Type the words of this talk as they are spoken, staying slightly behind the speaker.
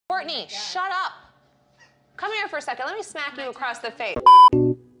Courtney, shut up. Come here for a second. Let me smack you across the face.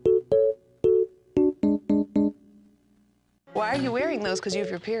 Why are you wearing those? Because you have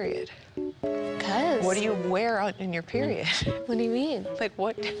your period. Because. What do you wear in your period? What do you mean? Like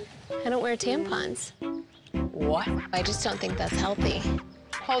what? I don't wear tampons. What? I just don't think that's healthy.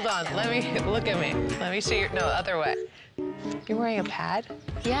 Hold on, let me, look at me. Let me see your, no, other way. You're wearing a pad?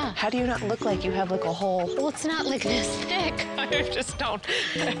 Yeah. How do you not look like you have like a whole... Well, it's not like this thick. I just don't.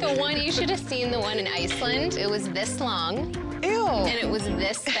 The one, you should have seen the one in Iceland. It was this long. Ew. And it was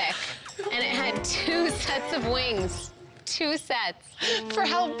this thick. And it had 2 sets of wings. 2 sets. For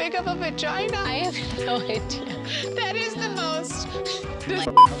how big of a vagina? I have no idea. That is the most.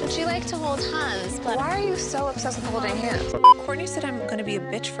 Would you like to hold hands? But why are you so obsessed with holding hands? Courtney said I'm gonna be a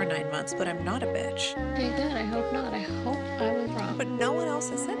bitch for 9 months, but I'm not a bitch. very good. I hope not. I hope I was wrong. But no one else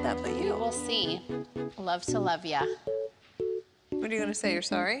has said that but you. We'll see. Love to love ya. What are you gonna say? You're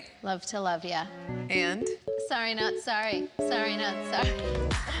sorry? Love to love ya. And? Sorry, not sorry. Sorry, not sorry.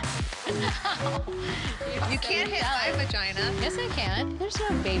 You can't hit my vagina. Yes, I can. There's no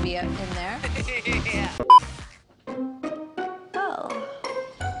baby up in there. Yeah. Oh.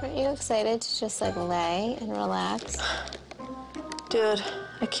 Aren't you excited to just like lay and relax? Dude,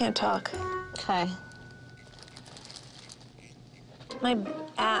 I can't talk. Okay. My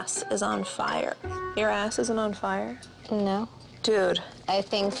ass is on fire. Your ass isn't on fire? No. Dude. I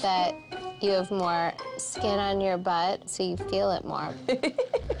think that you have more skin on your butt, so you feel it more.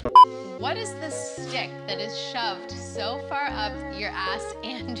 What is this stick that is shoved so far up your ass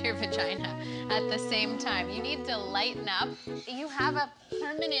and your vagina at the same time? You need to lighten up. You have a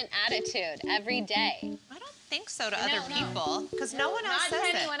permanent attitude every day. I don't think so to other people, because no one else says Not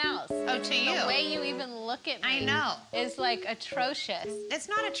it. to anyone else. Oh, to you. The way you even look at me I know. is like atrocious. It's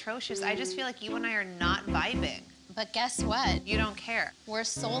not atrocious. I just feel like you and I are not vibing. But guess what? You don't care. We're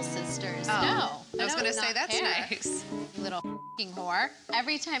soul sisters. Oh. No. I was gonna say, not that's care. nice. Little f***ing whore.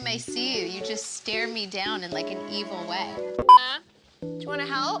 Every time I see you, you just stare me down in like an evil way. Do you want to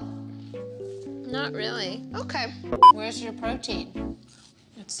help? Not really. Okay. Where's your protein?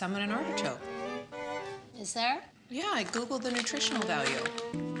 It's salmon and artichoke. Is there? Yeah, I Googled the nutritional value.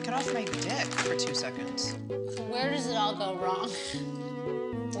 Get off my dick for 2 seconds. Where does it all go wrong?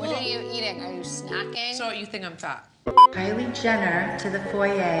 What are you eating? Are you snacking? So you think I'm fat? Kylie Jenner to the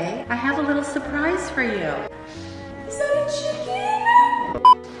foyer. I have a little surprise for you. Is that a chicken?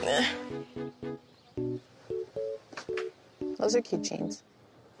 Those are cute jeans.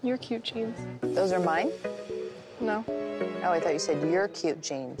 Your cute jeans. Those are mine? No, Oh, I thought you said your cute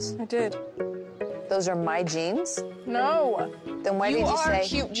jeans. I did. Those are my jeans? No. Then why did you say...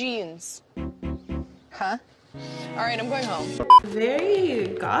 cute jeans. Huh? All right, I'm going home. Very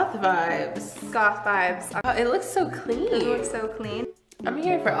goth vibes. Goth vibes. Oh, it looks so clean. It looks so clean. I'm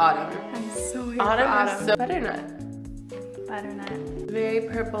here for autumn. I'm so here Autumn for autumn. is so butternut. Butternut. Very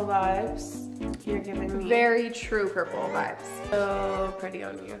purple vibes. You're giving me Very true purple vibes. so pretty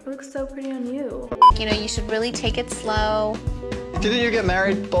on you. It looks so pretty on you. You know, you should really take it slow. Didn't you get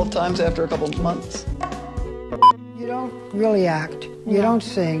married both times after a couple of months? You don't really act. You don't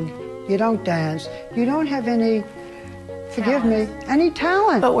sing. You don't dance. You don't have any, forgive me, any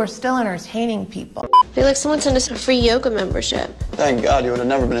talent. But we're still entertaining people. I feel like someone sent us a free yoga membership. Thank God, you would have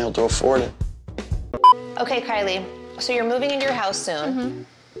never been able to afford it. Okay, Kylie, so you're moving into your house soon.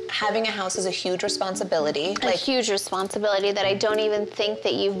 Having a house is a huge responsibility. A huge responsibility that I don't even think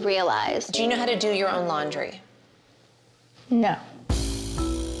that you've realized. Do you know how to do your own laundry? No.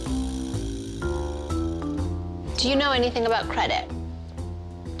 Do you know anything about credit?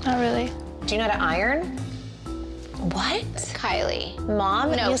 Not really. Do you know how to iron? What? Kylie.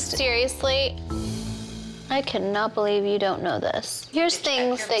 Mom? No, seriously. I cannot believe you don't know this. Here's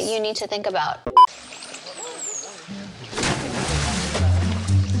things that you need to think about.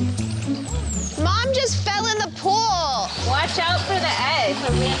 Mom just fell in the pool. Watch out for the edge.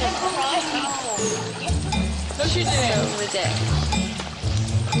 What you doing? So ridiculous.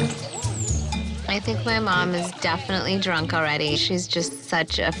 I think my mom is definitely drunk already. She's just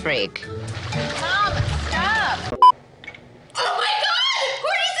such a freak. Mom, stop! Oh my God!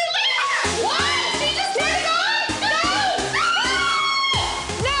 Courtney's in labor! What? She just turned on?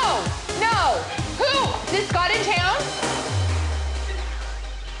 No! No! Who? This got in town?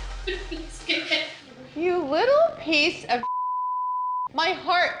 You little piece of my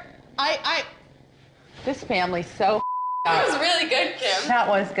heart. This family's so That was really good, Kim. That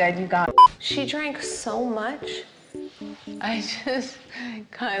was good, you got. She drank so much. I just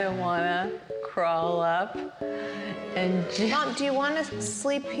kind of want to crawl up and just... Mom, do you want to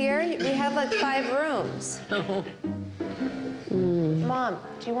sleep here? We have like 5 rooms. Mom,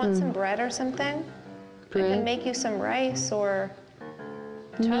 do you want some bread or something? I can make you some rice or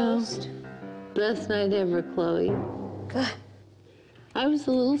toast. Best night ever, Chloe. Good. I was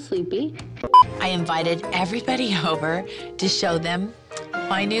a little sleepy. I invited everybody over to show them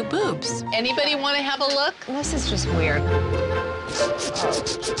my new boobs. Anybody want to have a look? This is just weird.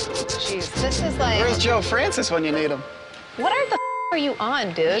 Jeez, this is like... Where's Joe Francis when you need him? What are you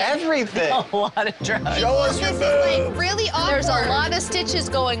on, dude? Everything. A lot of drugs. Show us your This is like really awkward. There's a lot of stitches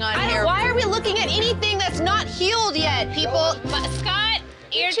going on here. Why are we looking at anything that's not healed yet, people? But Scott,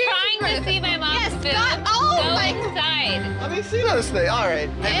 you're trying to see my mom's boobs. Scott, oh Go my... inside. Let me see those things. All right.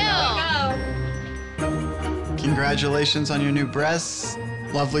 Congratulations on your new breasts.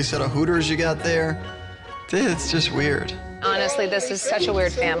 Lovely set of hooters you got there. It's just weird. Honestly, this is such a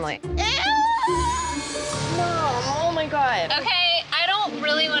weird family. Oh my God. Okay, I don't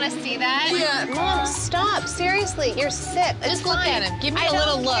really want to see that. Yeah, Mom, stop. Seriously, you're sick. Just look at him. Give me a I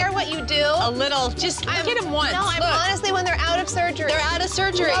little don't look. care what you do. A little. Just look at him once. No, I'm Look. honestly when they're out of surgery. They're out of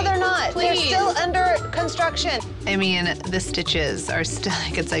surgery. No, they're not. Please. They're still under construction. I mean, the stitches are still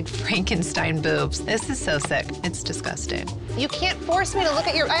like, it's like Frankenstein boobs. This is so sick. It's disgusting. You can't force me to look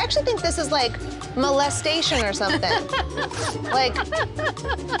at your... I actually think this is like molestation or something. Like,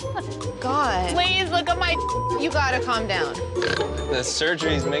 God. Please look at my... You gotta calm down. The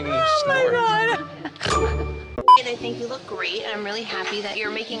surgery's making you snort. And I think you look great, and I'm really happy that you're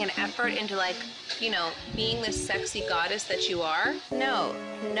making an effort into, like, you know, being this sexy goddess that you are. No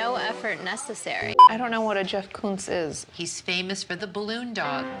effort necessary. I don't know what a Jeff Koons is. He's famous for the balloon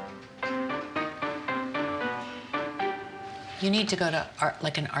dog. You need to go to art,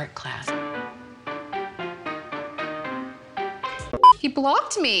 like an art class. He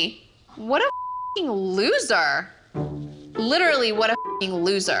blocked me. What a f***ing loser. Literally, what a f***ing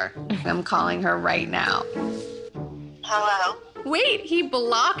loser. I'm calling her right now. Hello? Wait, he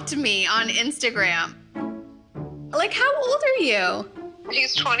blocked me on Instagram. Like, how old are you?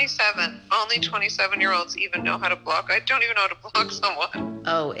 He's 27. Only 27-year-olds even know how to block. I don't even know how to block someone.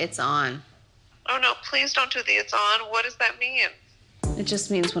 Oh, it's on. Oh, no, please don't do the it's on. What does that mean? It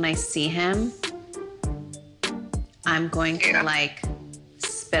just means when I see him, I'm going to, like,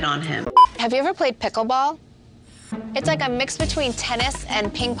 spit on him. Have you ever played pickleball? It's like a mix between tennis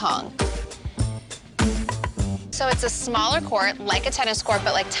and ping pong. So it's a smaller court, like a tennis court,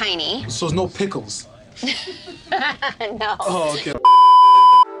 but like tiny. So there's no pickles? No. Oh, okay.